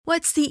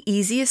What's the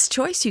easiest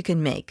choice you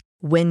can make?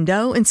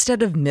 Window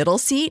instead of middle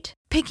seat?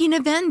 Picking a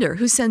vendor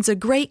who sends a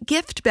great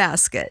gift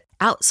basket?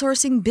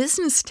 Outsourcing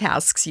business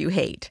tasks you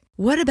hate?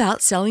 What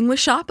about selling with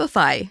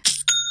Shopify?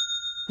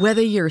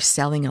 Whether you're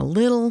selling a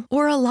little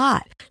or a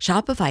lot,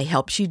 Shopify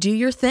helps you do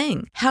your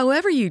thing,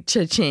 however you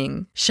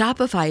cha-ching.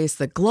 Shopify is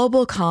the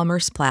global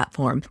commerce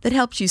platform that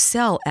helps you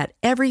sell at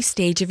every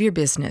stage of your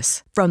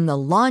business. From the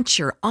launch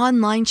your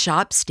online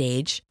shop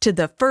stage to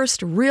the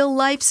first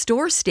real-life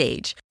store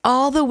stage,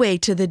 all the way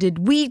to the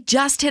did we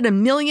just hit a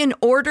million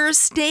orders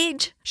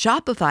stage.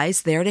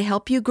 Shopify's there to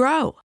help you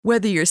grow.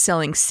 Whether you're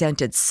selling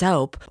scented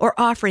soap or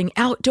offering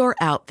outdoor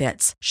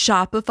outfits,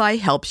 Shopify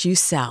helps you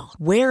sell.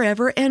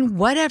 Wherever and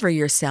whatever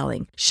you're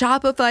selling,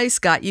 Shopify's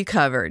got you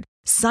covered.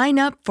 Sign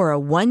up for a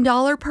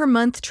 $1 per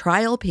month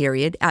trial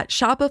period at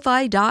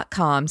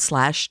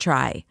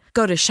shopify.com/try.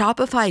 Go to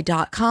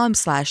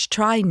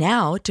shopify.com/try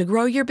now to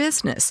grow your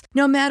business,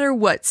 no matter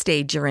what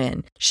stage you're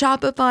in.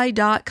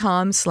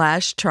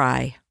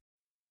 Shopify.com/try.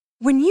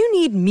 When you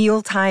need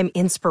mealtime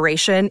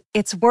inspiration,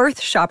 it's worth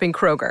shopping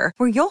Kroger,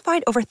 where you'll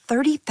find over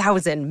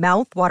 30,000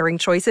 mouth-watering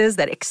choices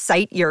that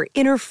excite your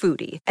inner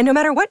foodie. And no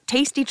matter what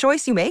tasty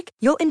choice you make,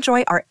 you'll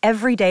enjoy our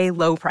everyday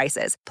low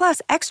prices,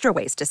 plus extra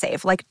ways to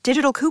save, like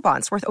digital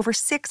coupons worth over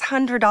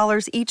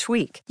 $600 each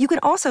week. You can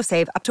also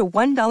save up to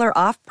 $1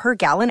 off per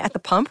gallon at the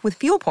pump with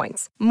fuel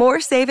points.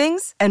 More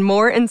savings and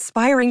more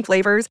inspiring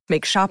flavors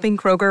make shopping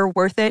Kroger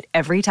worth it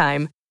every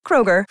time.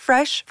 Kroger,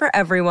 fresh for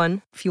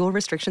everyone. Fuel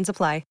restrictions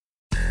apply.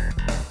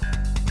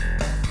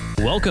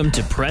 Welcome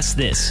to Press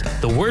This,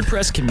 the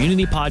WordPress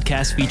community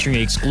podcast featuring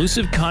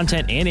exclusive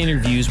content and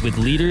interviews with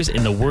leaders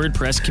in the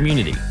WordPress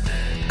community,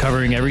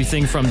 covering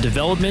everything from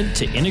development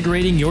to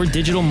integrating your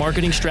digital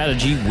marketing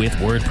strategy with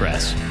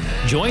WordPress.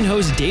 Join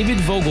host David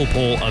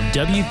Vogelpohl of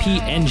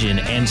WP Engine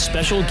and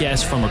special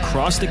guests from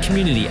across the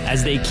community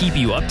as they keep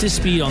you up to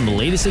speed on the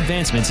latest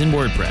advancements in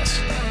WordPress.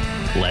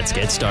 Let's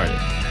get started.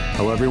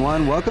 Hello,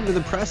 everyone. Welcome to the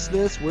Press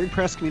This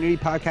WordPress community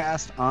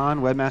podcast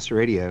on Webmaster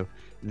Radio.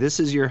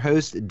 This is your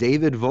host,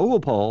 David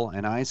Vogelpohl,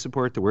 and I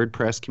support the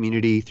WordPress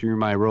community through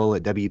my role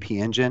at WP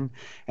Engine,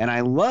 and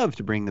I love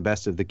to bring the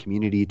best of the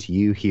community to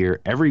you here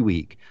every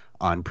week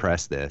on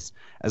Press This.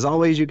 As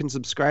always, you can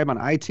subscribe on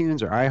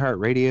iTunes or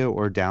iHeartRadio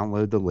or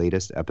download the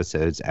latest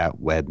episodes at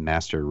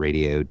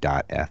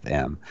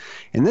webmasterradio.fm.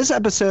 In this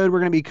episode, we're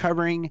going to be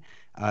covering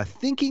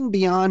Thinking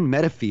Beyond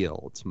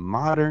Metafields,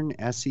 Modern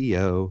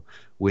SEO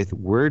with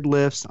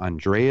WordLift's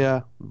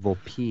Andrea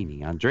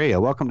Volpini. Andrea,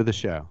 welcome to the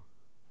show.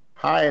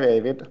 Hi,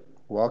 David.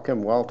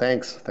 Welcome. Well,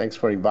 thanks. Thanks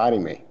for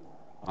inviting me.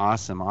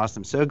 Awesome.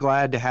 So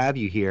glad to have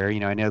you here. You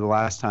know, I know the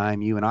last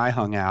time you and I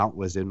hung out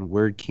was in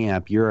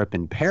WordCamp Europe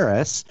in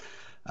Paris,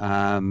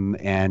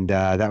 and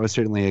that was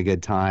certainly a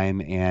good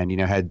time. And, you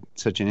know, had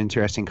such an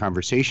interesting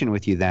conversation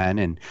with you then.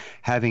 And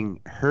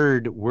having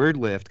heard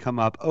WordLift come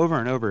up over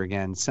and over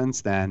again since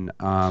then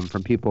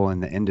from people in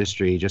the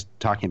industry, just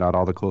talking about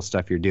all the cool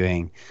stuff you're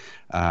doing,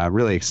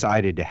 really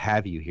excited to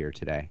have you here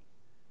today.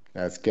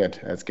 That's good.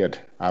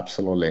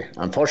 Absolutely.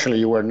 Unfortunately,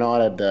 you were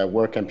not at the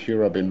WordCamp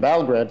Europe in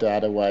Belgrade.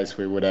 Otherwise,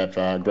 we would have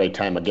a great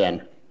time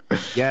again.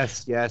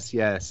 Yes.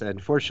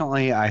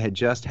 Unfortunately, I had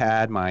just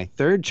had my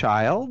third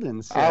child.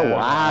 And so, oh,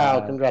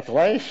 wow.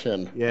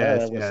 Congratulations.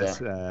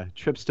 Yes.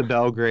 Trips to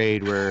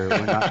Belgrade were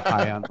not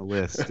high on the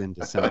list in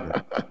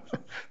December.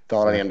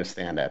 Totally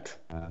understand that.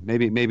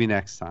 Maybe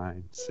next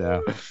time.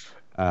 So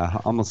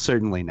almost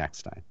certainly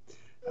next time.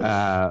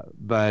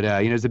 But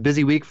you know, it's a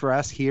busy week for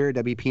us here at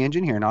WP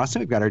Engine here in Austin.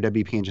 We've got our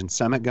WP Engine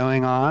Summit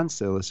going on,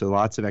 so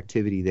lots of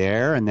activity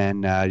there. And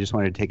then I just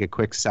wanted to take a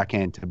quick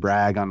second to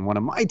brag on one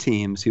of my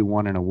teams who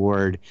won an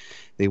award.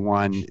 They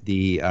won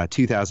the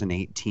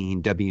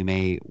 2018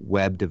 WMA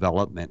Web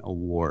Development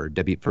Award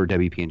for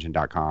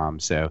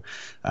WPEngine.com. So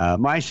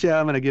my show,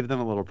 I'm going to give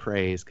them a little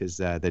praise because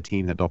the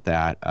team that built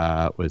that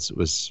was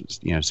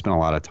spent a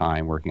lot of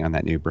time working on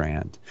that new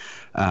brand.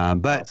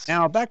 But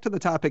now back to the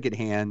topic at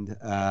hand,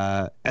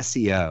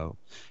 SEO.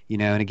 You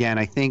know, and again,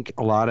 I think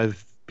a lot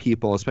of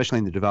people, especially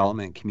in the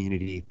development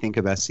community, think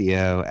of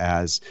SEO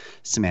as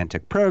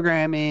semantic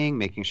programming,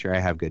 making sure I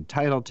have good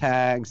title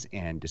tags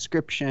and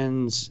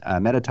descriptions,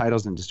 meta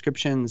titles and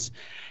descriptions,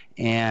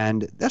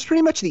 and that's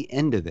pretty much the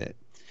end of it.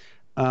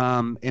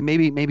 And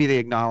maybe they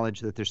acknowledge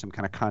that there's some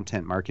kind of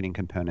content marketing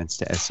components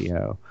to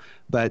SEO,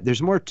 but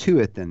there's more to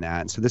it than that.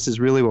 And so this is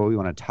really what we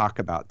want to talk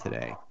about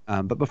today.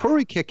 But before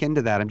we kick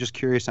into that, I'm just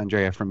curious,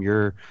 Andrea, from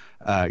your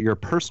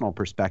personal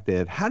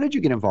perspective, how did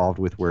you get involved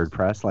with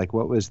WordPress? Like,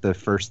 what was the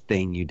first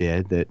thing you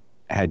did that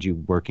had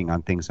you working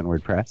on things on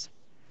WordPress?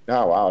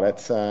 Oh, wow.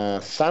 That's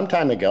some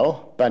time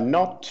ago, but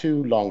not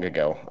too long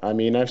ago. I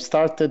mean, I've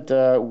started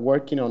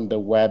working on the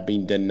web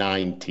in the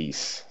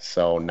 90s,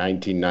 so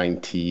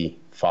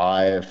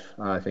 1995.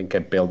 I think I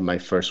built my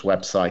first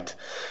website.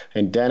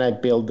 And then I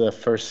built the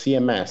first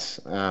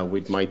CMS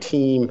with my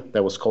team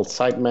that was called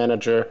Site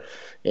Manager.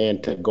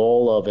 And the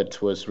goal of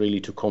it was really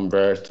to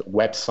convert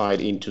website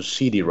into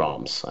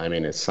CD-ROMs. I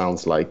mean, it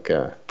sounds like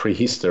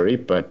prehistory.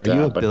 But are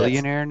you a but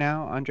billionaire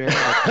now, Andrea?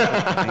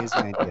 That's an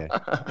amazing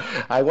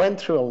idea. I went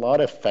through a lot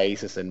of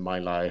phases in my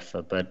life,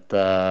 but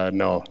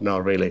no,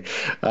 not really.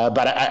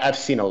 But I've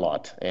seen a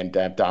lot, and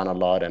I've done a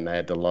lot, and I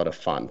had a lot of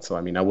fun. So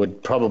I mean, I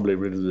would probably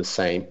do the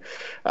same.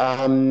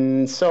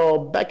 So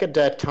back at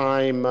that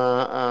time,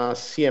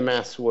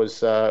 CMS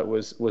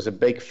was a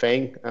big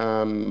thing.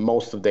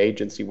 Most of the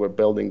agency were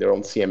building their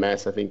own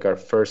CMS. I think our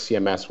first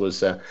CMS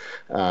was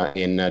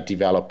in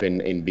developing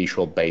in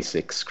Visual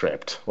Basic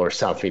script or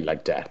something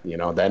like that.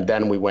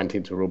 Then we went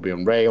into Ruby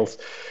on Rails,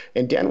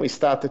 and then we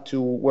started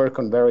to work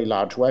on very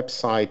large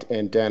website.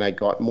 And then I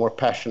got more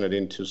passionate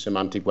into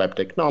semantic web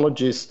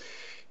technologies.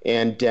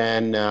 And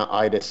then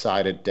I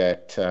decided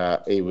that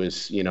it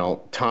was,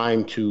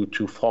 time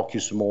to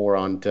focus more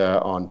on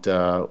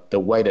the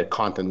way that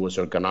content was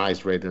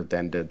organized rather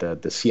than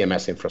the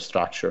CMS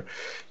infrastructure.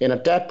 And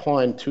at that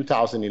point,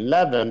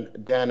 2011,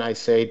 then I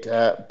said,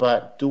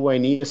 but do I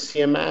need a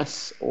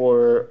CMS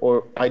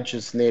or I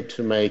just need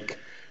to make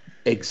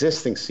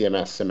existing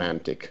CMS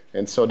semantic?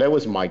 And so that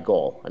was my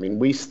goal. I mean,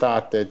 we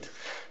started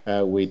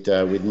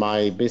with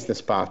my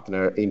business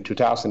partner in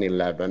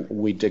 2011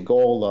 with the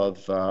goal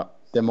of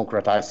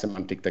democratize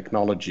semantic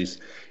technologies,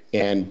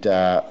 and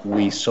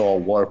we saw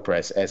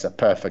WordPress as a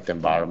perfect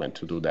environment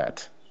to do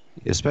that.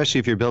 Especially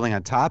if you're building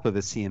on top of a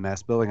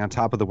CMS, building on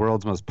top of the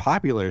world's most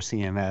popular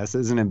CMS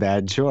isn't a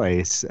bad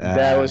choice.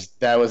 That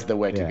was the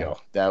way to go.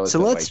 That was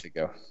way to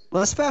go.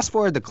 Let's fast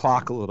forward the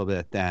clock a little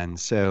bit then.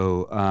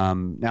 So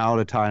now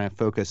to try and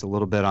focus a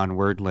little bit on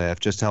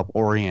WordLift, just to help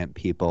orient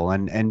people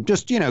and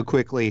just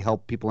quickly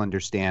help people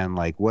understand,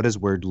 like, what does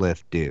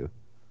WordLift do?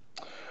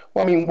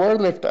 Well, I mean,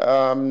 WordLift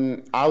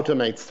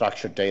automates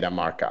structured data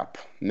markup.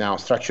 Now,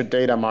 structured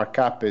data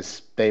markup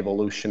is the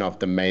evolution of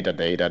the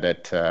metadata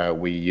that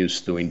we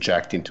used to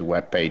inject into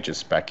web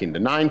pages back in the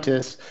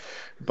 90s.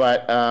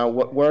 But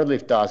what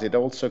WordLift does, it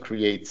also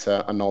creates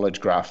a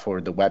knowledge graph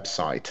for the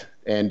website.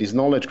 And this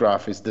knowledge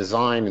graph is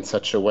designed in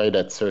such a way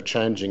that search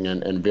engine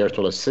and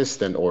virtual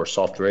assistant or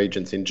software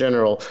agents in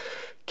general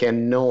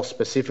can know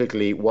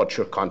specifically what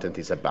your content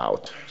is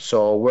about.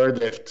 So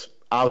WordLift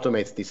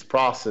automates this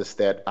process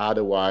that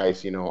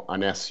otherwise, an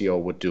SEO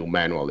would do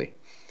manually.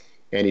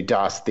 And it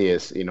does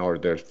this in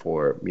order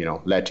for,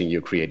 letting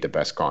you create the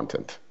best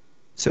content.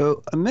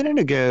 So a minute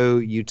ago,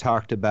 you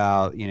talked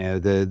about,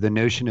 the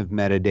notion of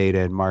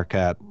metadata and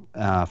markup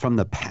from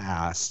the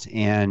past.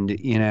 And,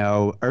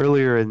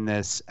 earlier in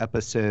this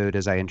episode,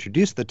 as I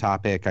introduced the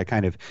topic, I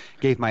kind of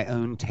gave my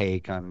own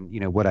take on,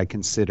 what I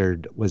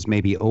considered was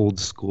maybe old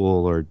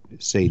school or,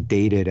 say,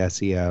 dated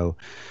SEO.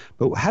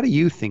 But how do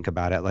you think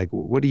about it? Like,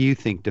 what do you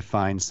think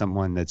defines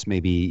someone that's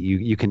maybe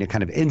you can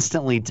kind of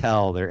instantly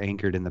tell they're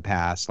anchored in the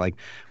past? Like,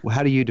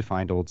 how do you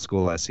define old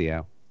school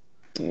SEO?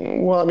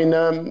 Well, I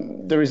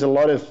mean, there is a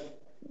lot of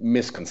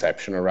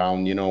misconception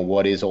around,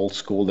 what is old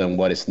school and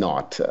what is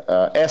not.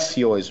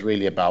 SEO is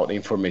really about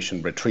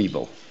information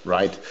retrieval,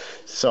 right?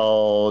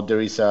 So there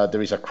is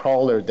a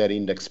crawler that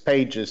index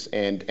pages,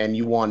 and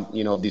you want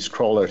this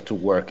crawler to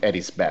work at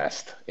its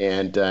best,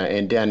 and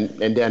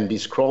then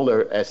this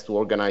crawler has to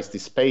organize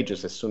these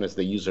pages as soon as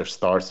the user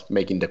starts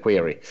making the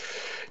query.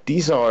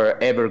 These are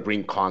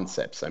evergreen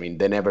concepts. I mean,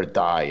 they never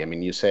die. I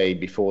mean, you say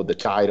before the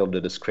title,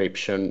 the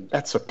description,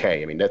 that's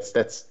okay. I mean, that's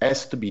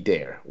has to be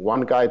there.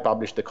 One guy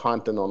published the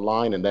content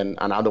online, and then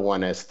another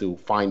one has to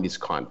find this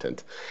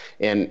content.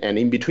 And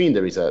in between,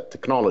 there is a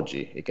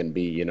technology. It can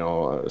be,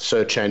 a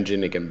search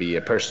engine. It can be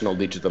a personal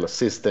digital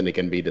assistant. It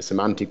can be the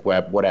semantic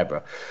web,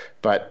 whatever.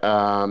 But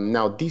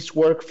now this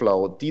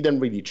workflow didn't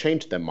really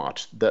change that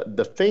much.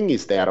 The thing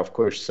is that, of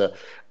course,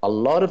 a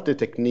lot of the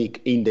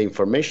technique in the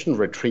information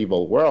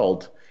retrieval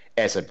world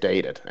has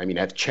updated. I mean,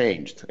 have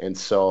changed. And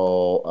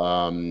so,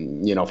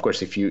 of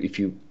course, if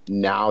you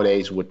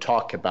nowadays would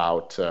talk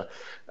about,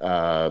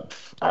 I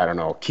don't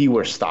know,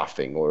 keyword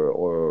stuffing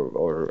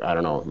or I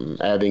don't know,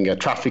 having a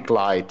traffic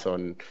light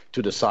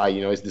to decide,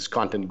 is this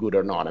content good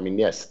or not? I mean,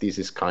 yes, this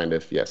is kind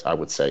of, yes, I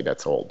would say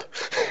that's old.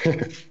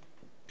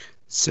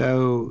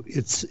 So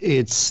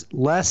it's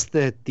less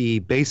that the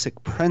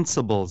basic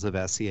principles of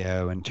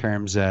SEO in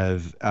terms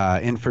of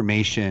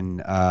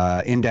information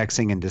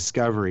indexing and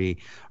discovery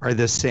are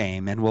the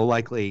same and will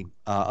likely,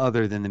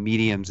 other than the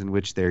mediums in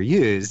which they're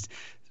used,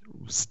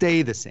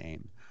 stay the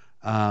same.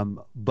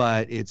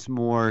 But it's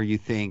more, you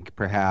think,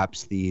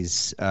 perhaps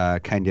these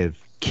kind of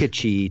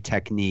kitschy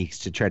techniques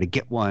to try to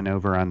get one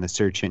over on the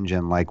search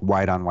engine, like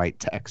white on white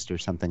text or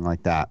something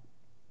like that.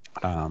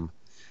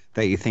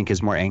 That you think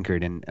is more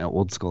anchored in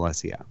old school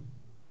SEO?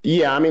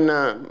 Yeah, I mean,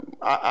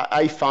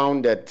 I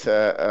found that,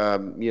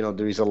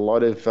 there is a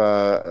lot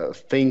of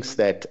things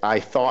that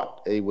I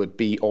thought it would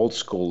be old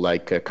school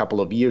like a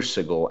couple of years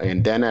ago.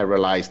 And then I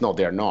realized, no,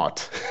 they're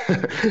not.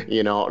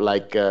 Writing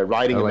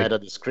a meta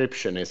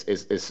description is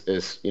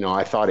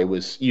I thought it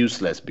was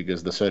useless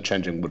because the search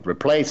engine would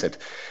replace it.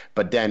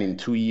 But then in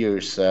 2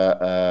 years,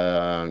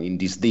 in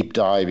this deep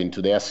dive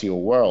into the SEO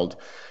world,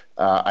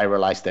 I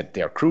realized that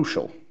they're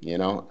crucial,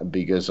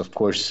 because of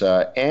course,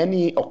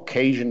 any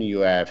occasion you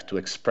have to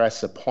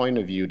express a point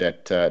of view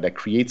that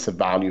creates a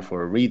value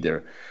for a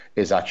reader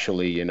is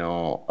actually,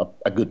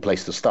 a good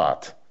place to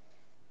start.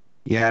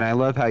 Yeah, and I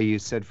love how you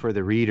said for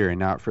the reader and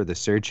not for the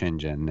search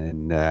engine.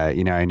 And,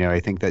 I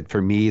think that for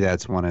me,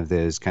 that's one of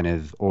those kind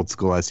of old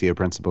school SEO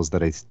principles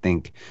that I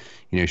think,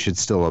 should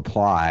still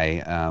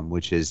apply,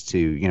 which is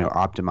to,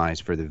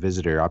 optimize for the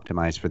visitor,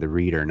 optimize for the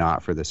reader,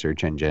 not for the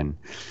search engine.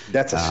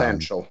 That's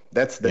essential.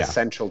 That's the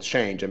essential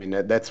change. I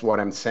mean, that's what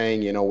I'm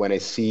saying, when I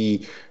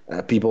see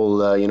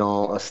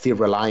people, still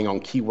relying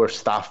on keyword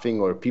stuffing,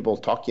 or people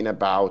talking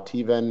about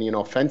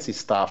even, fancy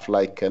stuff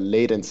like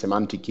latent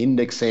semantic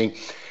indexing.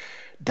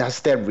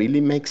 Does that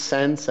really make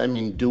sense? I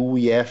mean, do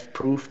we have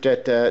proof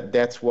that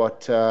that's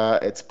what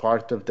it's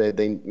part of the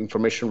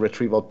information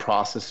retrieval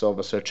process of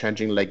a search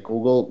engine like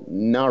Google?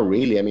 Not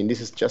really. I mean,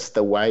 this is just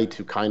a way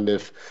to kind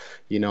of,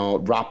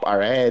 wrap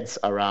our heads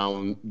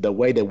around the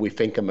way that we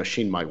think a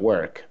machine might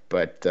work.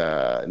 But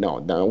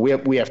no,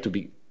 we have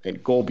to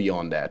go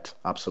beyond that.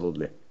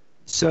 Absolutely.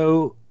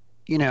 So,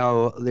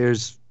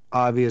 there's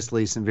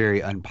obviously some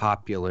very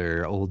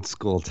unpopular old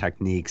school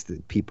techniques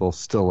that people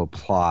still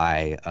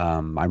apply. I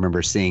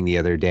remember seeing the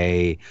other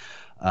day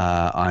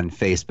on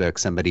Facebook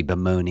somebody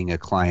bemoaning a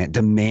client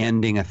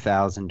demanding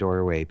 1,000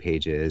 doorway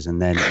pages.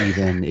 And then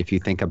even if you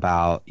think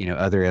about,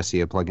 other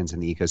SEO plugins in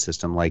the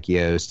ecosystem like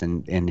Yoast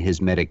and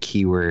his meta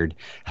keyword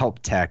help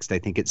text, I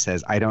think it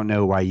says, I don't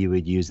know why you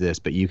would use this,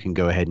 but you can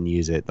go ahead and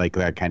use it, like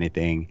that kind of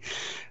thing.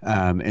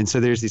 And so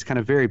there's these kind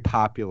of very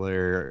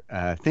popular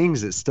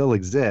things that still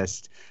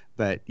exist,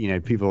 but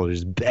people are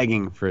just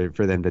begging for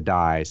them to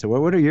die. So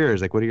what are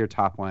yours? Like, what are your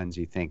top ones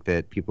you think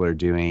that people are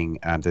doing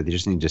that they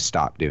just need to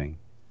stop doing?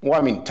 Well,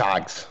 I mean,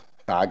 tags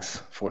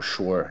for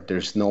sure.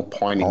 There's no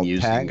point in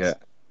using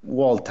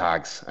wall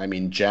tags. I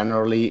mean,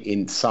 generally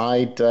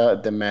inside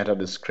the meta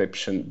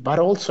description, but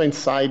also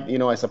inside,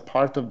 as a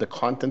part of the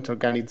content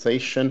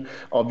organization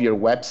of your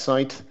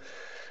website.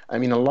 I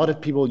mean, a lot of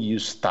people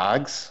use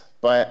tags,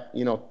 but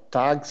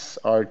tags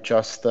are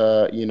just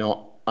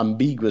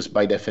ambiguous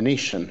by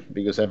definition,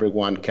 because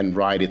everyone can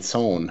write its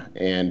own.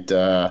 And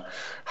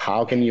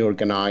how can you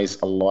organize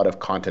a lot of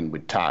content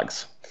with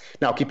tags?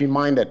 Now, keep in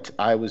mind that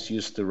I was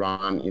used to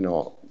run,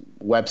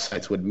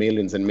 websites with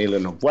millions and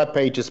millions of web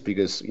pages,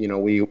 because,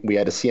 we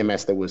had a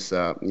CMS that was,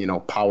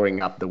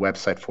 powering up the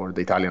website for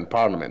the Italian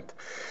Parliament.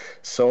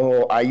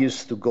 So I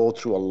used to go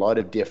through a lot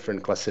of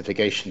different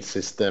classification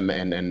system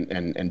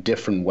and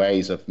different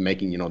ways of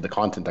making, the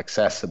content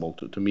accessible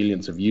to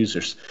millions of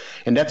users.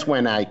 And that's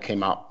when I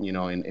came up,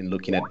 in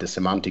looking at the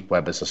semantic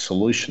web as a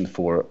solution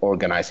for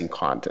organizing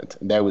content.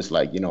 And that was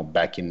like,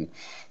 back in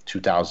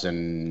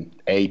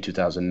 2008,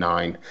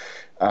 2009.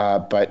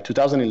 But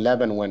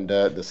 2011, when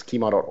the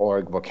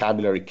schema.org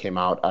vocabulary came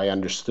out, I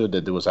understood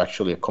that there was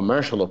actually a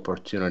commercial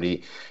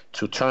opportunity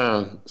to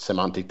turn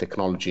semantic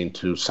technology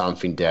into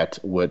something that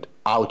would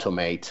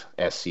automate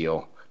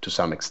SEO to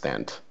some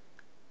extent.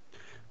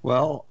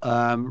 Well,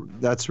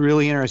 that's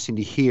really interesting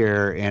to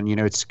hear. And,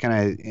 it's kind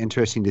of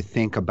interesting to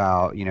think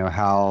about,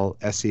 how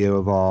SEO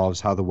evolves,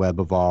 how the web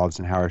evolves,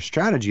 and how our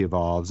strategy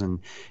evolves. And,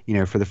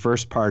 for the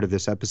first part of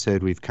this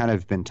episode, we've kind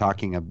of been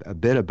talking a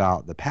bit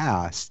about the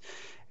past.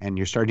 And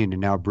you're starting to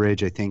now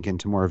bridge, I think,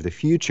 into more of the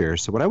future.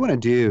 So what I want to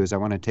do is I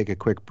want to take a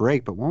quick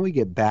break. But when we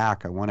get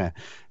back, I want to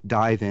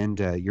dive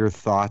into your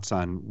thoughts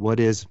on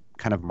what is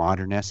kind of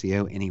modern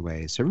SEO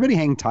anyway. So everybody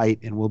hang tight,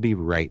 and we'll be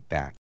right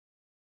back.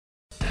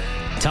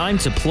 Time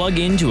to plug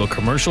into a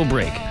commercial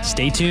break.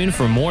 Stay tuned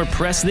for more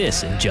Press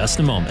This in just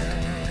a moment.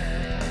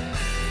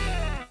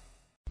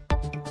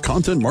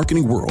 Content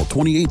Marketing World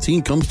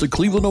 2018 comes to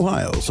Cleveland,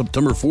 Ohio,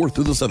 September 4th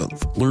through the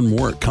 7th. Learn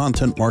more at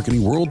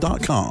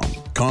contentmarketingworld.com.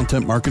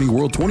 Content Marketing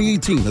World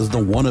 2018 is the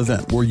one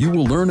event where you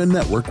will learn and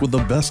network with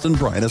the best and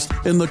brightest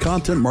in the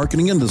content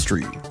marketing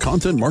industry.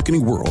 Content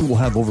Marketing World will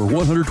have over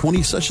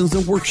 120 sessions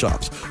and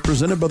workshops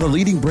presented by the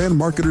leading brand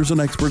marketers and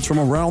experts from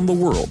around the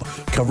world,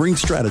 covering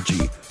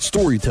strategy,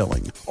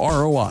 storytelling,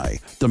 ROI,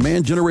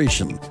 demand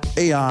generation,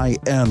 AI,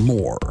 and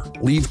more.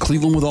 Leave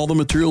Cleveland with all the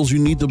materials you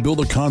need to build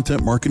a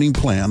content marketing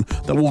plan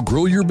that will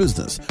grow your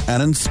business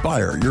and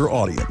inspire your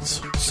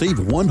audience. Save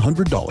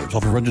 $100 off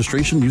of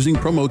registration using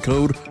promo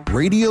code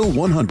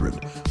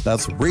RADIO100.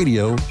 That's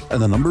radio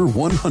and the number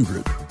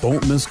 100.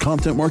 Don't miss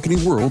Content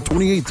Marketing World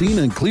 2018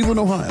 in Cleveland,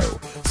 Ohio,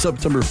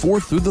 September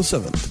 4th through the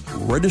 7th.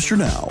 Register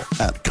now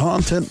at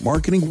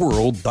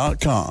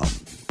contentmarketingworld.com.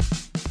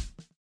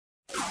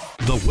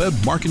 The Web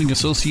Marketing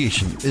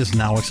Association is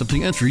now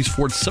accepting entries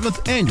for its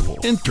 7th annual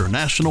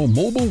International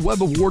Mobile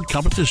Web Award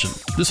competition.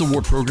 This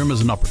award program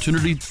is an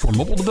opportunity for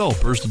mobile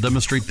developers to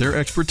demonstrate their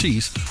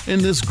expertise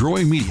in this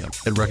growing medium.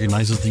 It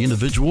recognizes the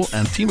individual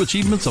and team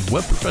achievements of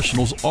web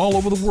professionals all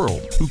over the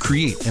world who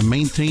create and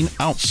maintain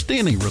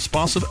outstanding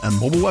responsive and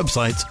mobile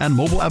websites and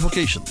mobile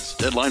applications.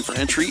 Deadline for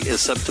entry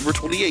is September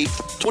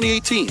 28th,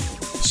 2018.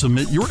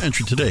 Submit your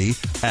entry today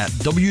at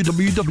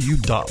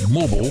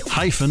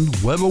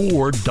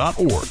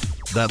www.mobile-webaward.org.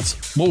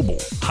 That's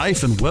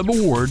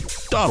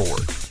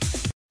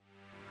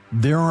mobile-webaward.org.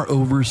 There are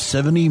over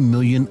 70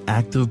 million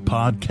active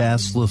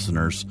podcast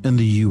listeners in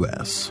the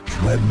U.S.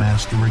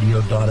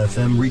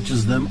 Webmasterradio.fm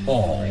reaches them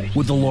all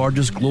with the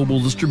largest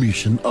global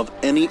distribution of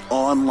any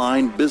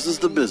online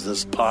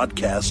business-to-business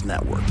podcast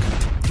network.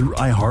 Through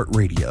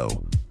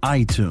iHeartRadio,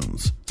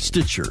 iTunes,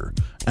 Stitcher,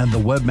 and the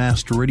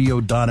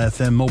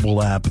Webmasterradio.fm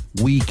mobile app,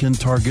 we can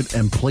target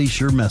and place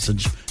your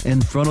message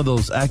in front of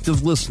those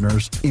active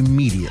listeners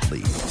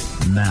immediately.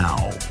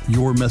 Now,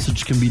 your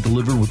message can be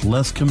delivered with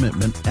less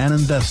commitment and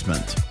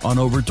investment on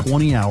over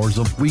 20 hours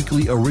of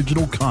weekly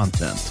original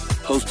content,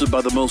 hosted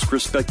by the most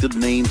respected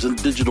names in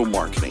digital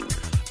marketing,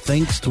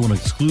 thanks to an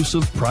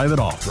exclusive private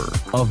offer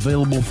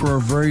available for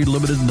a very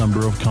limited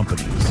number of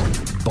companies.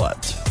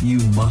 But you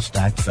must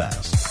act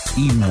fast.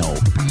 Email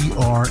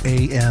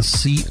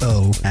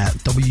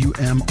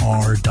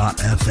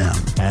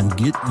brasco@wmr.fm and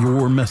get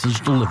your message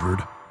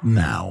delivered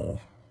now.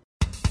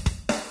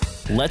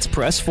 Let's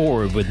press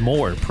forward with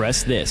more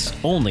Press This,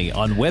 only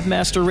on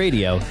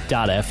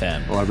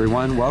webmasterradio.fm. Hello,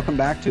 everyone. Welcome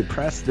back to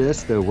Press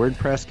This, the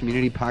WordPress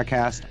community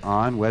podcast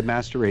on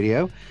Webmaster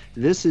Radio.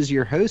 This is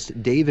your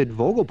host, David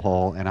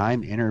Vogelpohl, and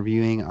I'm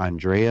interviewing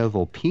Andrea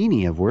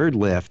Volpini of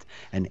WordLift,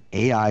 an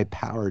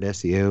AI-powered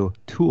SEO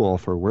tool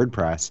for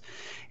WordPress.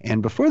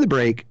 And before the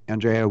break,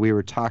 Andrea, we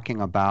were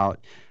talking about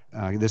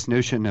this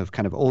notion of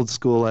kind of old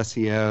school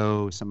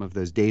SEO, some of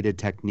those dated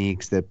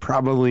techniques that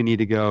probably need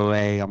to go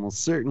away,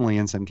 almost certainly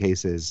in some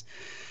cases.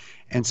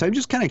 And so I'm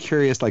just kind of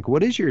curious, like,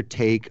 what is your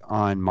take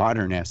on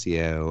modern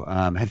SEO?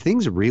 Have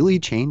things really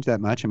changed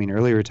that much? I mean,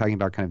 earlier we were talking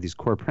about kind of these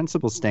core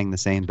principles staying the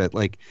same, but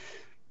like,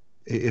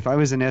 if I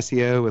was an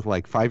SEO with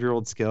like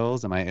 5-year-old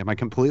skills, am I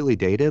completely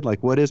dated?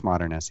 Like, what is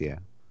modern SEO?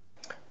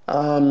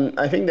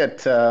 I think that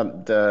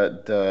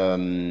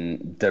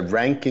the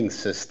ranking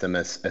system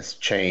has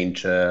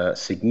changed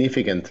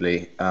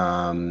significantly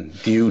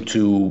due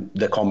to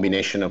the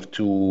combination of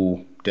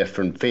two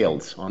different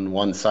fields. On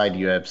one side,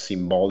 you have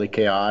symbolic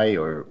AI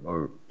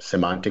or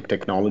semantic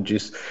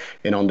technologies,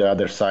 and on the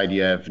other side,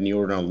 you have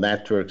neural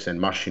networks and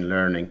machine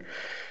learning.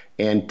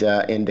 And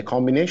the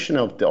combination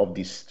of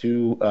these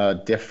two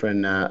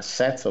different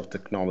sets of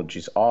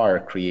technologies are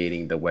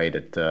creating the way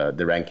that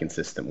the ranking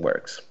system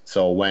works.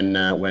 So when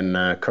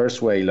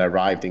Kurzweil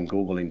arrived in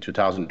Google in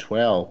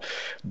 2012,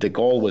 the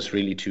goal was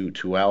really to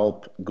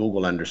help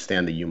Google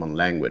understand the human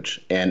language,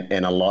 and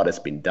a lot has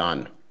been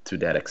done to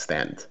that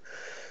extent.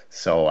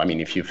 So, I mean,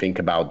 if you think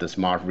about the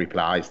smart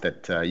replies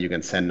that you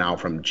can send now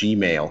from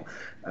Gmail,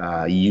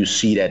 you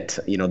see that,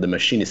 the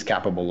machine is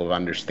capable of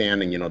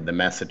understanding, the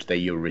message that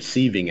you're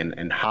receiving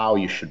and how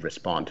you should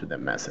respond to that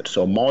message.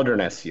 So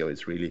modern SEO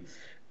is really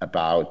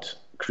about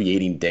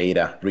creating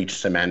data, rich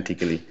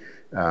semantically,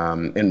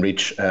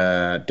 enrich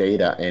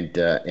data,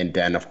 and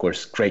then, of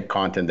course, create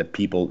content that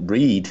people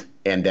read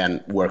and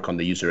then work on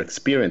the user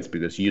experience,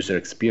 because user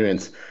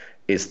experience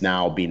is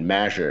now being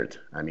measured.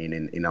 I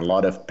mean, in a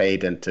lot of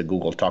patent,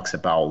 Google talks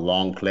about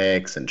long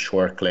clicks and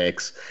short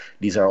clicks.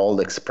 These are all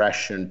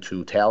expressions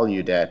to tell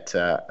you that,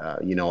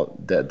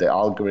 the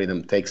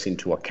algorithm takes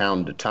into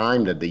account the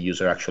time that the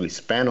user actually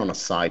spent on a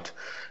site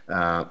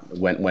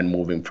when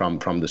moving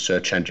from the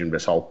search engine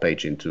result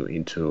page into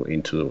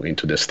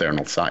the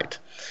external site.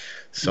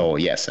 So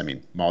yes, I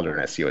mean, modern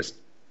SEO is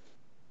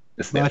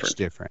much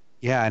different.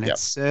 Yeah, and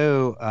it's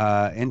so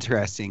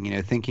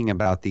interesting, thinking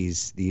about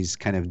these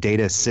kind of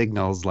data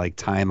signals like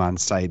time on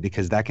site,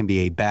 because that can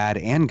be a bad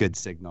and good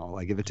signal.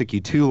 Like if it took you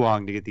too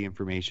long to get the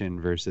information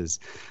versus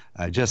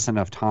just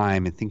enough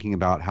time, and thinking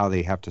about how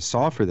they have to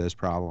solve for those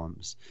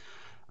problems.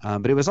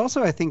 But it was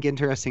also, I think,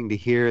 interesting to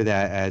hear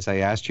that as I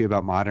asked you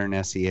about modern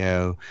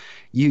SEO,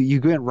 you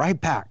went right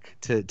back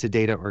to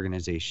data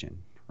organization.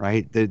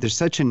 Right? There's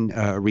such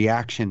a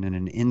reaction and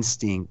an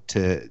instinct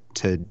to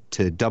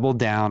double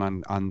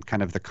down on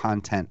kind of the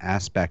content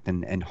aspect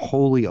and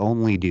wholly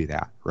only do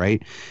that,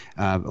 right?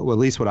 Well, at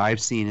least what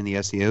I've seen in the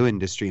SEO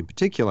industry in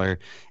particular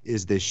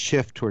is this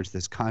shift towards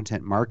this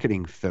content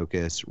marketing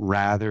focus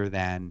rather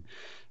than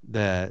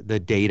the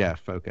data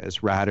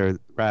focus, rather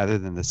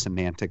than the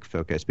semantic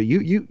focus. But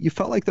you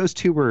felt like those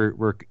two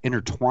were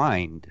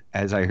intertwined,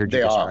 as I heard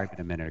you describe it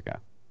a minute ago.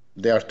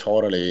 They are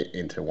totally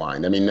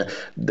intertwined. I mean,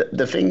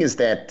 the thing is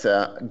that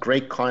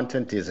great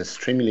content is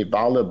extremely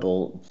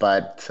valuable,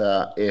 but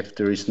if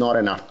there is not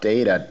enough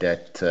data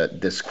that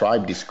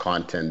describe this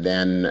content,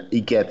 then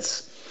it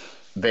gets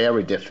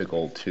very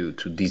difficult to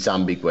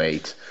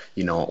disambiguate,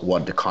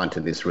 what the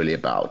content is really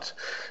about.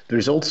 There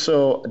is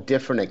also a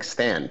different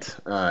extent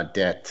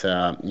that,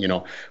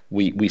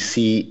 we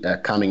see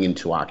coming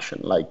into action.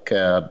 Like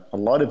a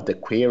lot of the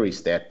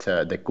queries that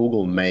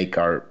Google make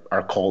are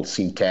called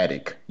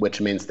synthetic, which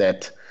means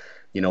that,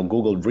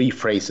 Google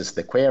rephrases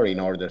the query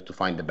in order to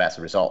find the best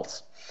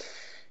results.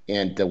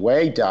 And the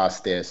way it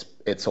does this,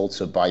 it's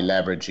also by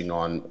leveraging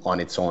on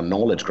its own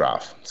knowledge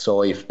graph.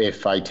 So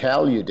if I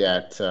tell you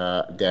that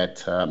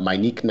my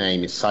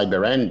nickname is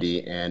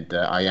CyberAndy and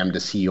I am the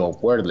CEO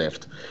of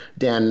WordLift,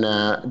 then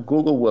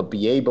Google will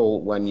be able,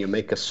 when you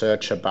make a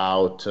search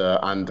about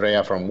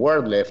Andrea from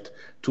WordLift,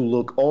 to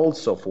look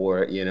also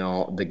for,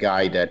 the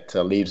guy that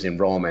lives in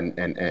Rome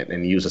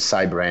and uses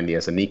CyberAndy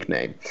as a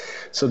nickname.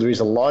 So there is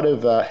a lot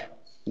of,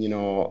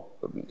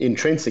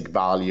 intrinsic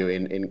value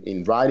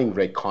in writing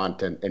great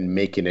content and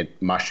making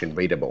it machine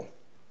readable.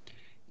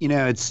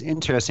 It's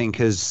interesting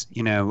because,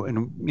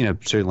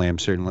 certainly I'm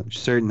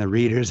certain the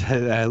readers,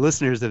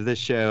 listeners of this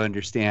show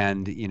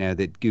understand,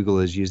 that Google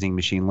is using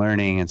machine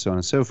learning and so on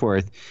and so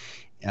forth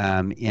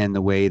in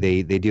the way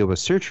they deal with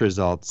search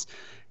results.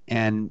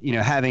 And,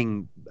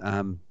 having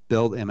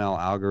built ML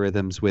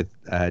algorithms with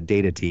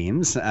data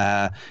teams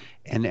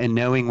and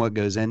knowing what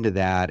goes into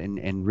that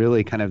and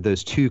really kind of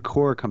those two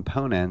core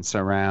components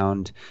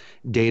around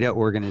data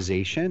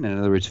organization, in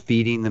other words,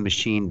 feeding the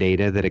machine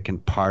data that it can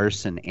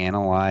parse and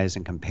analyze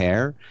and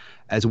compare,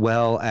 as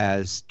well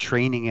as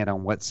training it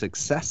on what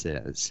success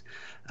is.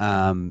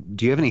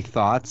 Do you have any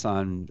thoughts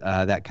on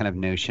that kind of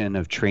notion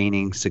of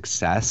training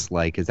success?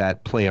 Like, does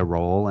that play a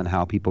role in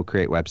how people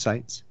create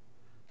websites?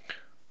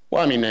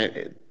 Well, I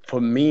mean,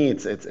 for me,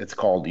 it's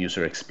called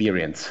user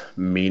experience,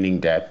 meaning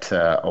that,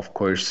 of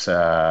course,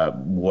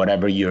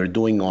 whatever you're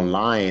doing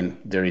online,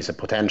 there is a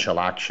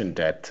potential action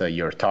that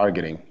you're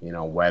targeting,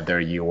 whether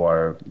you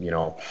are,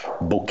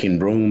 booking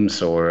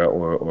rooms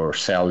or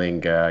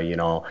selling,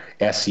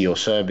 SEO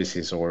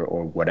services or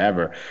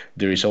whatever.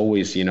 There is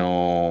always,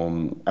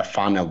 a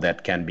funnel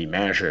that can be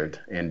measured.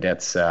 And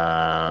that's,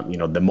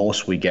 the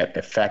most we get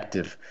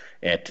effective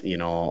at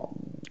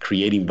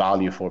creating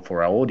value for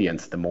our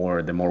audience, the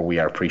more we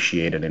are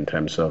appreciated in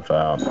terms of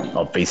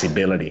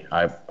visibility.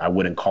 I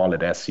wouldn't call it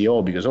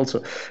SEO, because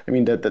also, I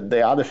mean,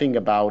 the other thing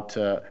about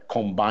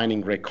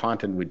combining great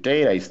content with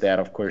data is that,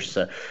 of course,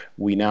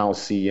 we now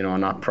see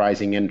an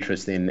uprising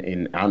interest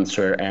in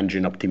answer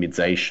engine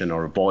optimization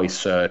or voice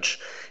search,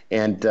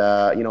 and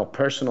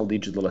personal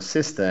digital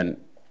assistant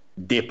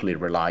deeply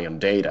rely on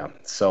data.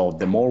 So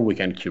the more we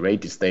can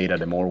curate this data,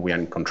 the more we are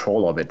in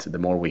control of it, the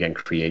more we can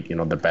create,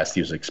 the best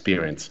user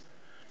experience.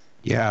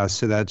 Yeah,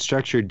 so that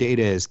structured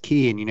data is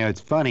key. And, it's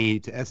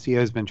funny, SEO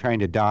has been trying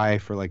to die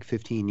for like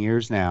 15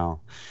 years now.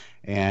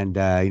 And,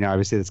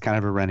 obviously that's kind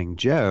of a running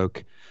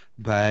joke.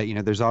 But,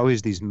 there's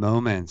always these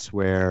moments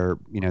where,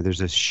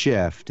 there's a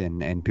shift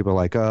and people are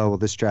like, oh, well,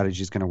 this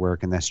strategy is going to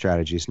work and this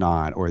strategy is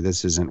not, or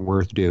this isn't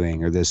worth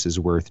doing, or this is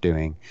worth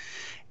doing.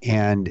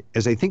 And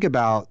as I think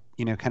about,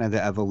 kind of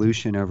the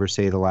evolution over,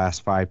 say, the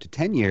last 5 to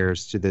 10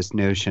 years to this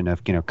notion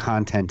of,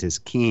 content is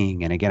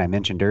king. And again, I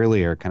mentioned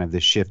earlier kind of the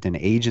shift in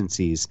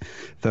agencies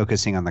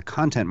focusing on the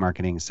content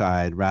marketing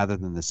side rather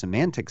than the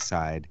semantic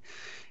side.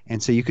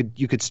 And so you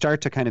could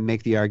start to kind of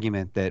make the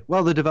argument that,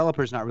 well, the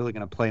developer is not really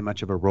going to play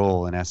much of a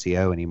role in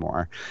SEO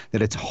anymore,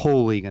 that it's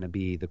wholly going to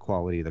be the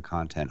quality of the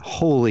content,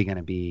 wholly going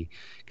to be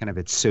kind of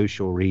its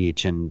social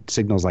reach and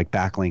signals like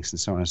backlinks and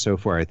so on and so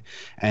forth.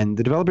 And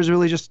the developers are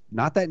really just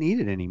not that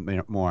needed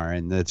anymore.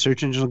 And the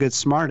search engine will get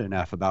smart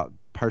enough about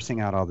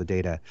parsing out all the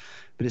data.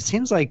 But it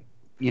seems like,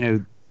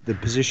 the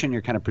position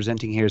you're kind of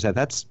presenting here is that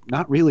that's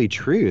not really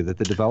true, that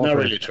the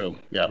developer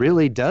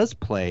really does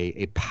play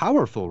a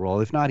powerful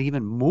role, if not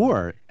even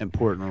more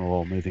important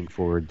role moving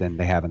forward than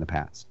they have in the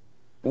past.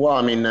 Well,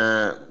 I mean,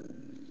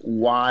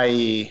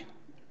 why,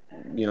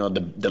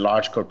 the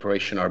large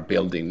corporation are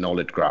building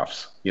knowledge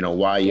graphs?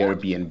 Why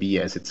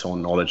Airbnb has its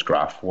own knowledge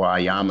graph?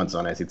 Why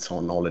Amazon has its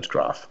own knowledge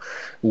graph?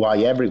 Why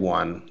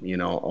everyone,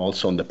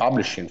 also on the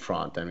publishing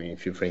front? I mean,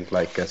 if you think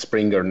like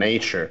Springer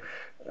Nature,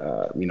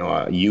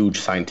 a huge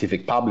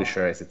scientific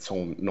publisher has its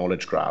own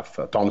knowledge graph.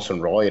 Thomson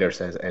Reuters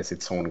has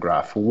its own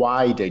graph.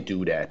 Why they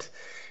do that?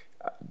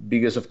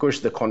 Because, of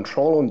course, the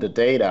control on the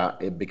data,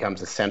 it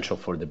becomes essential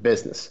for the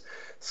business.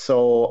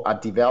 So a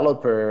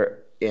developer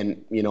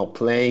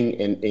playing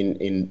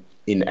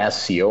in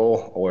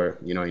SEO or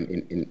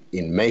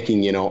in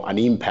making an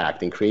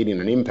impact, in creating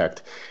an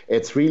impact,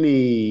 it's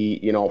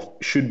really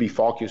should be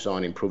focused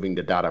on improving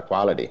the data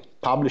quality,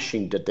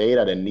 publishing the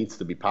data that needs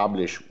to be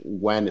published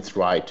when it's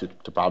right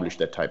to publish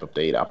that type of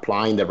data,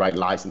 applying the right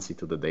licensing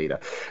to the data.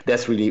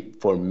 That's really,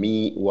 for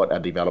me, what a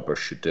developer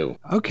should do.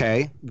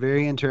 Okay,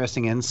 very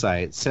interesting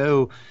insight.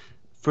 So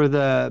for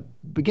the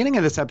beginning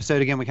of this episode,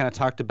 again, we kind of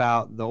talked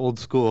about the old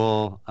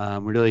school.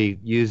 We really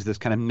used this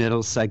kind of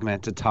middle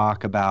segment to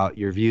talk about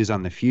your views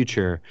on the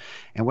future.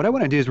 And what I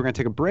want to do is we're going to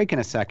take a break in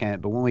a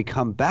second, but when we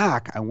come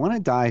back, I want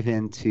to dive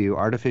into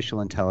artificial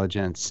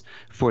intelligence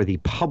for the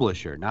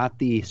publisher, not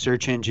the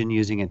search engine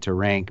using it to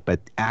rank,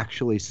 but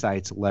actually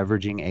sites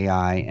leveraging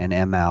AI and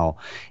ML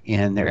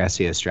in their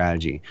SEO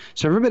strategy.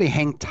 So everybody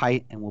hang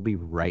tight, and we'll be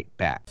right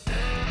back.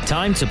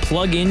 Time to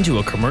plug into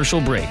a commercial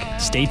break.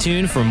 Stay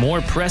tuned for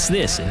more Press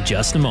This in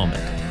just a moment.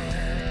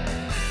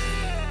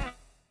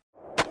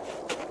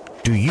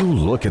 Do you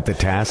look at the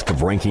task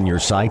of ranking your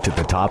site at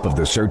the top of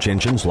the search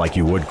engines like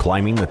you would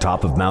climbing the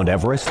top of Mount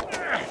Everest?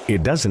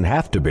 It doesn't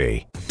have to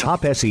be.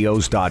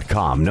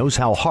 TopSEOs.com knows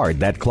how hard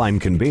that climb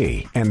can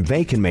be, and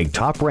they can make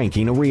top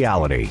ranking a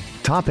reality.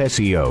 Top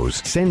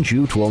SEOs send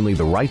you to only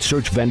the right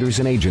search vendors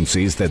and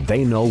agencies that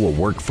they know will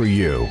work for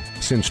you.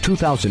 Since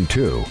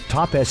 2002,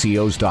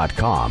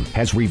 TopSEOs.com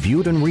has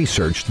reviewed and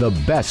researched the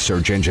best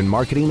search engine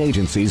marketing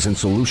agencies and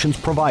solutions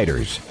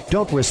providers.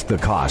 Don't risk the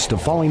cost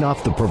of falling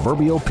off the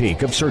proverbial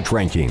peak of search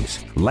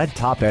rankings. Let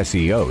Top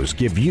SEOs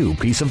give you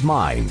peace of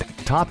mind.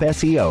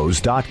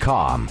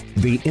 TopSEOs.com,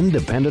 the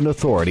independent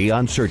authority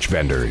on search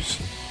vendors.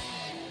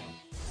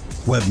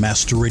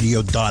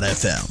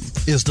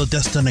 Webmasterradio.fm is the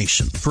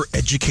destination for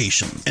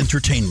education,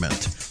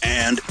 entertainment,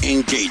 and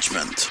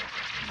engagement.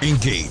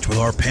 Engage with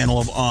our panel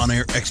of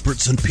on-air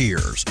experts and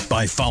peers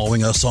by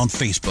following us on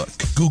Facebook,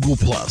 Google+,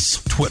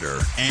 Twitter,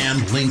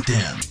 and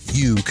LinkedIn.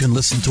 You can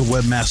listen to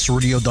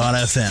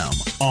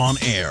Webmasterradio.fm on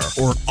air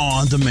or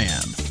on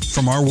demand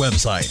from our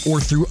website or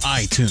through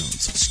iTunes,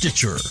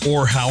 Stitcher,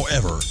 or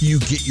however you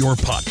get your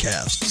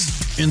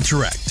podcasts.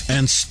 Interact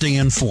and stay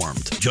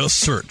informed. Just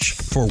search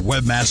for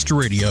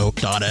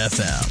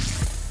Webmasterradio.fm.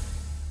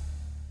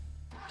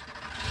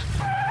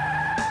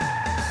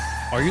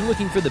 Are you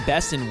looking for the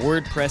best in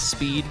WordPress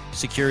speed,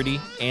 security,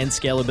 and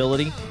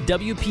scalability?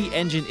 WP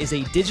Engine is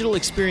a digital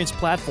experience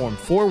platform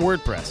for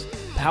WordPress,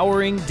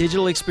 powering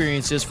digital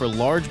experiences for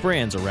large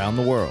brands around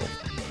the world.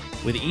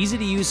 With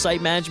easy-to-use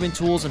site management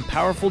tools and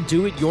powerful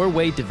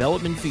do-it-your-way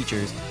development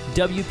features,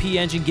 WP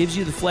Engine gives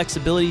you the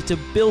flexibility to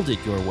build it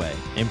your way.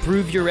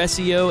 Improve your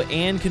SEO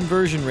and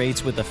conversion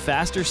rates with a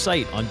faster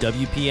site on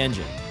WP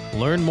Engine.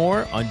 Learn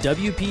more on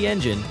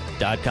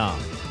WPEngine.com.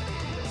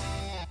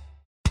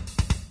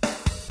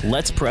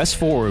 Let's press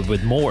forward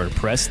with more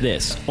Press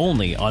This,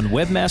 only on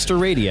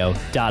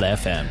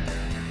WebmasterRadio.fm.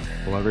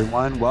 Hello,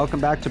 everyone.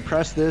 Welcome back to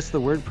Press This, the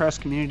WordPress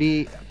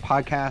community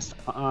podcast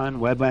on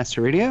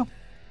Webmaster Radio.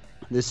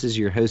 This is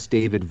your host,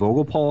 David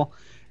Vogelpohl,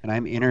 and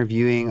I'm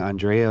interviewing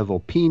Andrea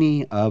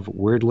Volpini of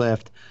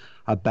WordLift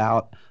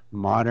about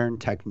modern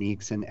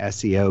techniques in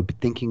SEO,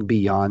 thinking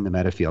beyond the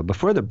meta field.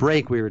 Before the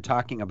break, we were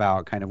talking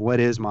about kind of what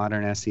is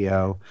modern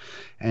SEO,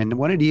 and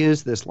wanted to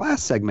use this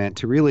last segment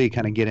to really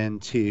kind of get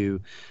into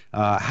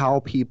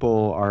how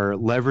people are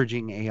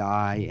leveraging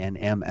AI and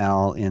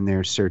ML in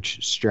their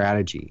search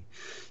strategy.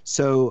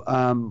 So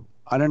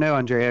I don't know,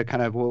 Andrea,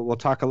 kind of we'll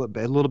talk a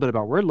little bit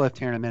about WordLift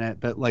here in a minute,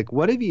 but like,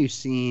 what have you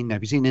seen?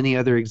 Have you seen any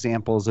other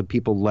examples of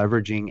people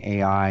leveraging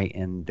AI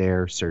in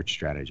their search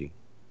strategy?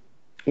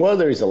 Well,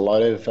 there is a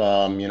lot of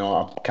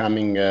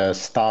upcoming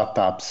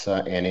startups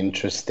and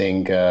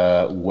interesting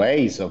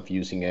ways of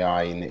using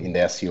AI in the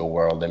SEO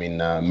world. I mean,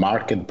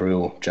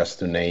 MarketBrew, just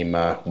to name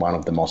one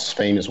of the most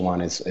famous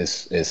one,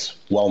 is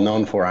well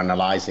known for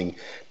analyzing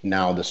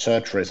now the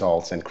search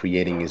results and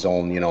creating his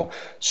own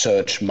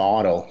search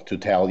model to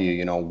tell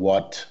you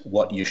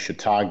what you should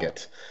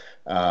target.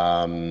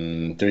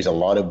 There is a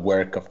lot of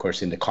work, of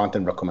course, in the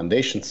content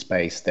recommendation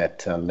space that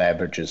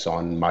leverages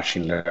on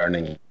machine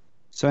learning.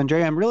 So,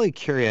 Andrea, I'm really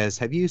curious,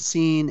 have you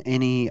seen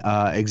any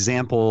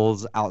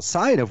examples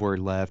outside of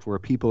WordLift where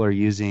people are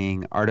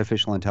using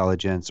artificial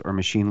intelligence or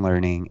machine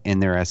learning in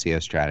their SEO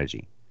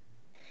strategy?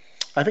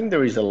 I think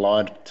there is a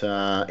lot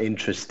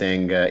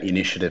interesting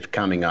initiative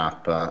coming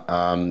up.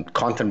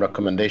 Content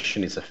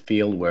recommendation is a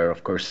field where,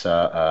 of course,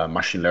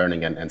 machine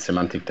learning and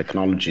semantic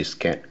technologies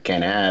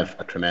can have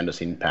a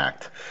tremendous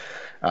impact.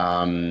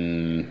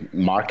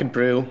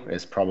 MarketBrew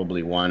is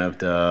probably one of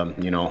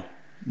the,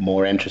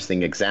 more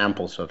interesting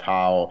examples of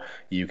how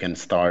you can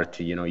start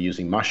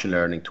using machine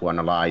learning to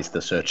analyze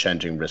the search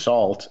engine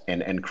results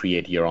and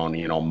create your own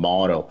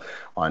model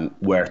on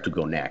where to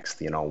go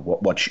next,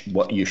 what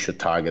you should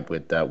target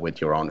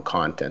with your own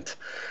content.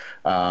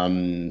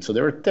 So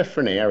there are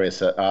different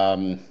areas.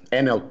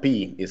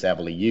 NLP is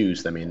heavily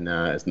used. I mean,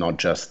 it's not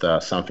just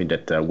something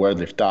that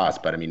WordLift does,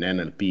 but I mean,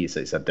 NLP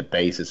is at the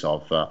basis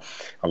of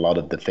a lot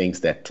of the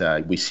things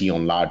that we see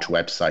on large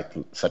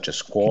websites such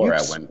as Quora.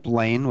 Can you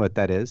explain what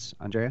that is,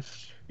 Andrea?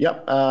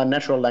 Yep,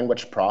 natural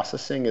language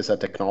processing is a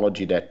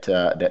technology that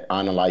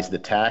analyzes the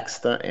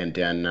text and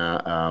then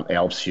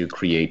helps you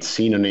create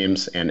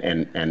synonyms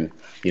and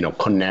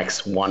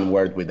connects one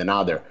word with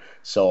another.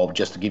 So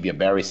just to give you a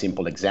very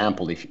simple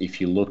example, if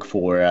you look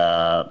for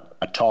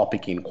a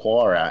topic in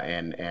Quora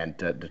and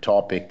the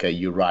topic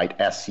you write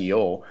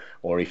SEO,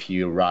 or if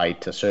you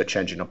write a search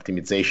engine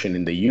optimization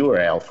in the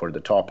URL for the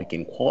topic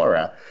in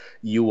Quora,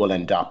 you will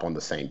end up on the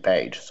same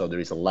page. So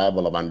there is a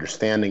level of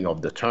understanding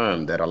of the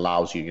term that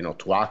allows you,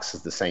 to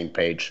access the same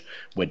page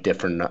with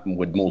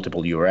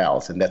multiple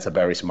URLs, and that's a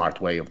very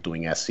smart way of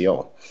doing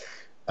SEO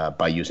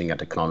by using a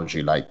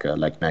technology like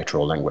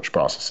natural language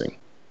processing.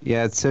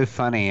 Yeah, it's so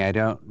funny. I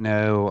don't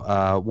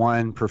know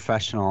one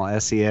professional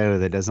SEO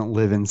that doesn't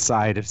live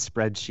inside of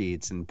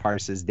spreadsheets and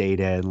parses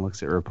data and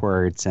looks at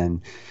reports.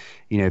 And,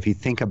 if you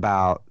think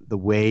about the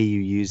way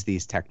you use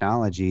these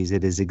technologies,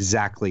 it is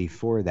exactly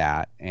for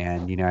that.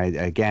 And,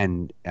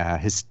 again,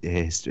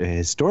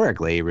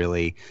 historically,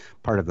 really,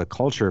 part of the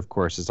culture, of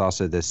course, is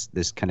also this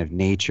kind of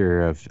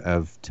nature of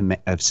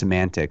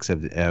semantics,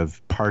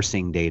 of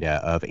parsing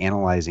data, of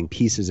analyzing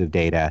pieces of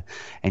data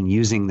and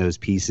using those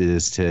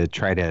pieces to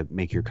try to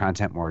make your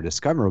content more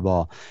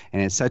discoverable.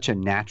 And it's such a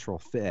natural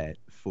fit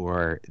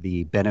for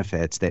the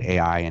benefits that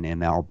AI and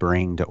ML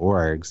bring to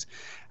orgs.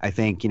 I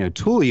think,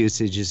 tool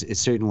usage is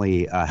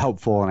certainly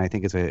helpful, and I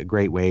think it's a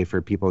great way for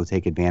people to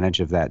take advantage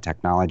of that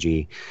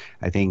technology.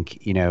 I think,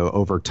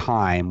 over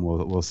time,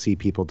 we'll see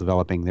people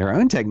developing their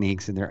own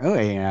techniques and their own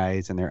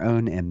AIs and their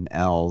own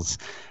MLs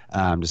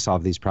to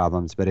solve these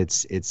problems. But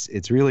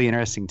it's really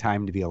interesting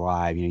time to be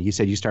alive. You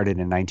said you started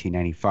in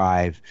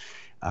 1995.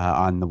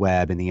 On the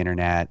web and the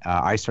internet.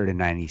 I started in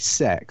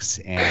 96,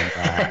 and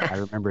I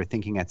remember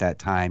thinking at that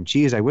time,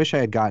 geez, I wish I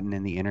had gotten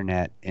in the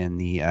internet in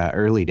the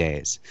early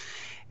days.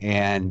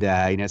 And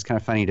it's kind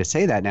of funny to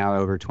say that now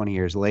over 20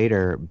 years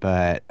later,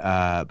 but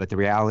the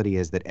reality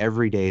is that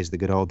every day is the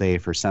good old day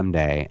for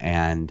someday.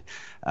 And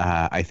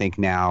I think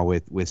now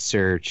with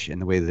search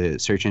and the way the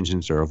search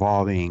engines are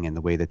evolving and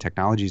the way the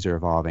technologies are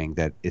evolving,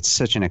 that it's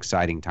such an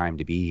exciting time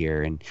to be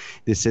here. And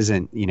this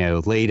isn't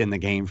late in the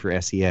game for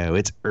SEO;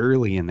 it's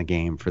early in the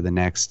game for the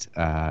next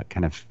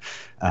kind of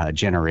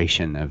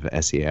generation of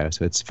SEO.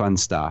 So it's fun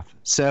stuff.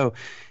 So.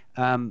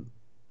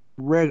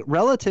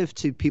 Relative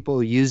to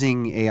people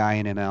using AI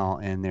and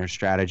ML in their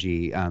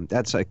strategy,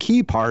 that's a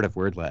key part of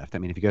WordLift. I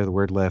mean, if you go to the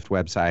WordLift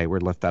website,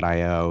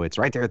 wordlift.io, it's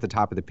right there at the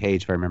top of the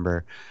page, if I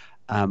remember.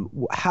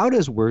 How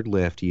does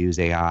WordLift use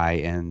AI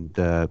in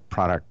the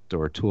product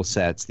or tool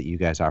sets that you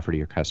guys offer to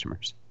your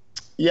customers?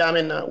 Yeah, I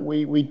mean,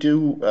 we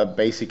do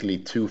basically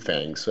two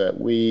things.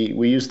 We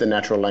use the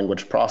natural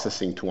language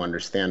processing to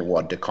understand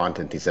what the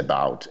content is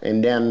about,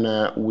 and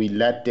then we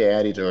let the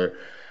editor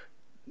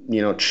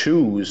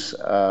choose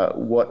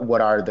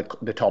what are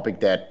the topic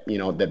that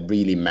that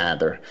really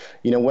matter.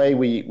 In a way,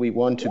 we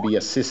want to be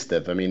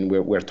assistive. I mean,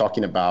 we're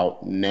talking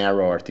about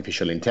narrow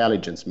artificial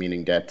intelligence,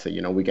 meaning that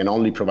we can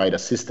only provide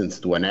assistance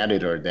to an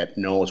editor that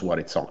knows what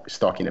it's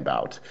talking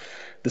about.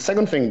 The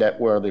second thing that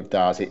WordLift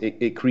does,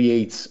 it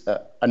creates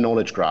a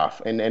knowledge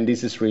graph, and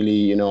this is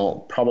really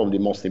probably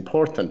the most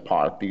important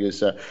part,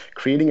 because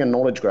creating a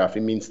knowledge graph,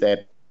 it means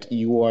that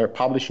you are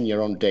publishing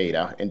your own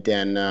data, and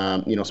then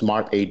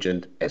smart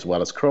agent as well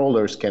as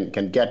crawlers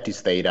can get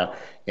this data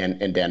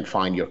and then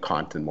find your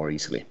content more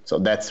easily. So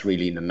that's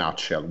really in a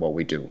nutshell what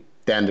we do.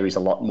 Then there is a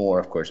lot more,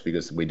 of course,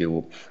 because we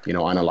do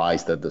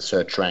analyze the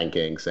search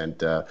rankings,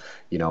 and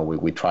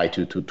we try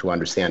to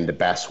understand the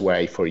best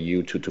way for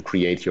you to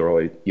create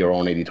your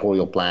own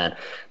editorial plan.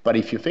 But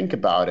if you think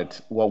about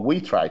it, what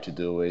we try to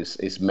do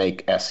is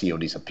make SEO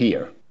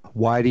disappear.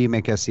 Why do you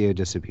make SEO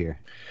disappear?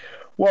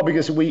 Well,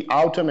 because we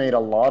automate a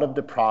lot of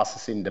the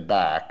process in the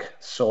back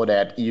so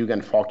that you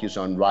can focus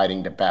on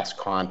writing the best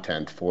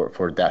content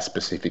for that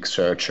specific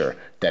searcher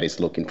that is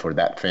looking for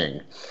that thing.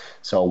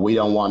 So we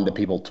don't want the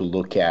people to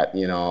look at,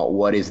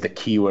 what is the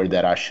keyword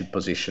that I should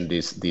position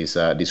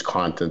this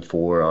content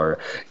for, or,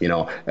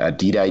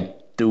 did I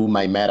do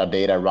my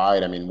metadata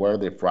right? I mean,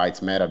 WordLift writes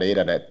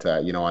metadata that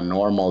a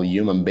normal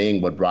human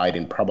being would write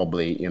in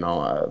probably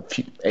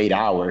 8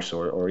 hours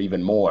or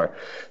even more.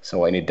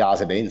 So, and it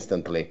does it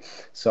instantly.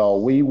 So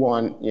we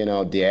want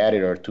the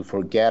editor to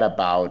forget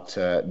about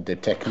the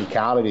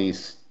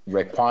technicalities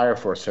required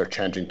for a search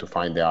engine to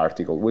find the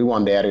article. We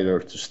want the editor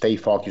to stay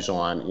focused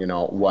on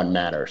what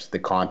matters, the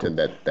content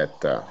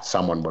that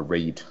someone will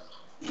read.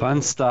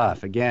 Fun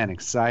stuff. Again,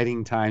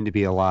 exciting time to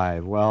be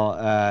alive.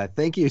 Well,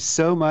 thank you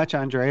so much,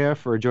 Andrea,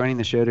 for joining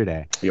the show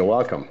today. You're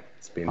welcome.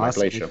 It's been my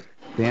pleasure.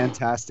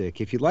 Fantastic.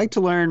 If you'd like to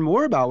learn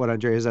more about what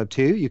Andrea is up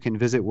to, you can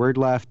visit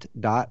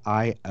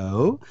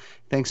wordlift.io.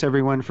 Thanks,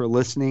 everyone, for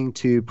listening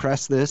to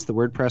Press This, the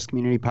WordPress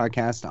community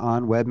podcast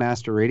on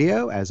Webmaster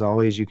Radio. As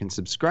always, you can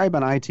subscribe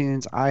on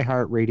iTunes,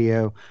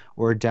 iHeartRadio,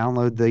 or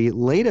download the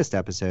latest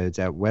episodes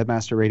at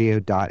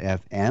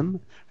webmasterradio.fm.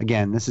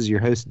 Again, this is your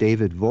host,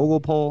 David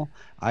Vogelpohl.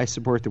 I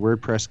support the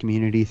WordPress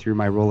community through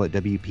my role at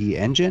WP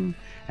Engine,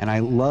 and I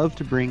love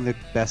to bring the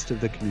best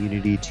of the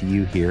community to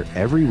you here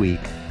every week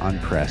on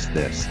Press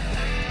This.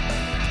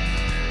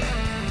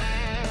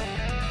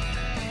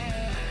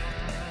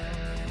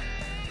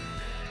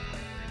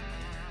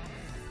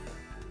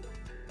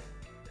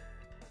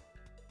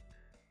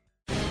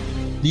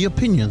 The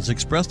opinions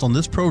expressed on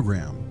this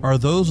program are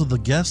those of the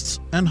guests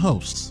and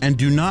hosts and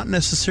do not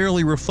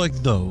necessarily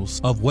reflect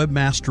those of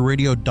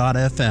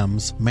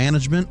WebmasterRadio.fm's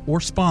management or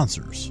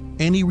sponsors.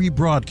 Any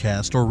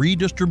rebroadcast or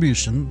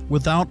redistribution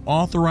without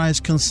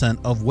authorized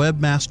consent of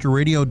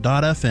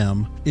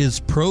WebmasterRadio.fm is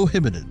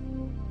prohibited.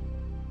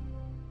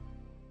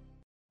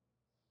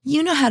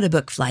 You know how to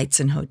book flights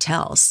and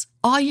hotels.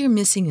 All you're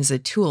missing is a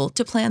tool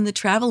to plan the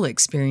travel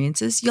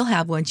experiences you'll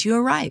have once you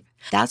arrive.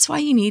 That's why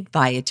you need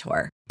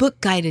Viator. Book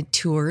guided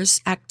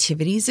tours,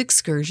 activities,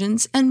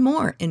 excursions, and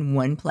more in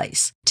one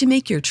place to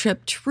make your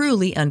trip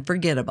truly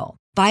unforgettable.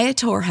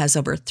 Viator has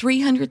over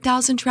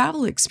 300,000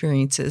 travel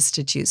experiences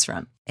to choose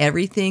from.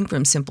 Everything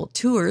from simple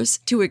tours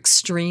to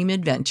extreme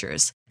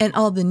adventures and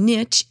all the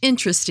niche,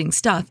 interesting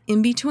stuff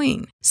in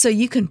between. So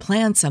you can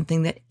plan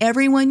something that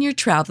everyone you're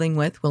traveling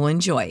with will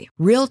enjoy.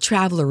 Real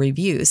traveler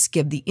reviews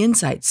give the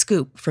inside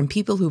scoop from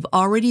people who've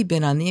already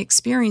been on the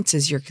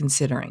experiences you're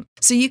considering.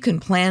 So you can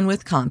plan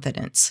with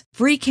confidence.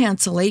 Free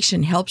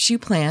cancellation helps you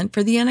plan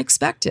for the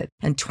unexpected.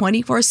 And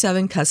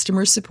 24/7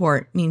 customer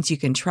support means you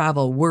can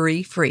travel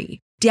worry-free.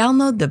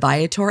 Download the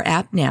Viator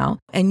app now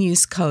and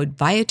use code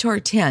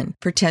Viator10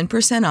 for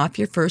 10% off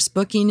your first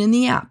booking in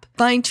the app.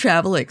 Find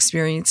travel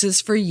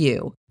experiences for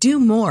you. Do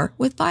more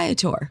with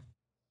Viator.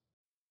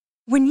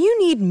 When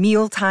you need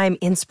mealtime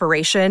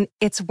inspiration,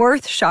 it's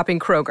worth shopping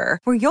Kroger,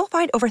 where you'll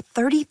find over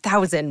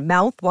 30,000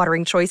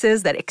 mouth-watering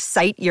choices that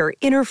excite your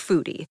inner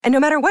foodie. And no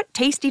matter what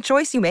tasty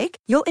choice you make,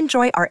 you'll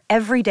enjoy our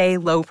everyday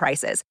low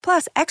prices,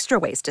 plus extra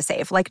ways to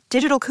save, like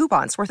digital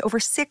coupons worth over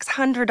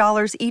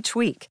 $600 each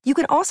week. You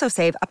can also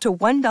save up to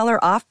 $1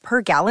 off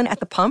per gallon at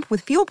the pump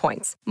with fuel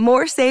points.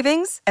 More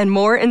savings and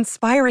more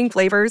inspiring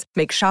flavors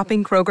make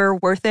shopping Kroger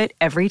worth it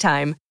every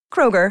time.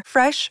 Kroger,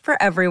 fresh for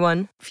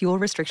everyone. Fuel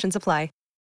restrictions apply.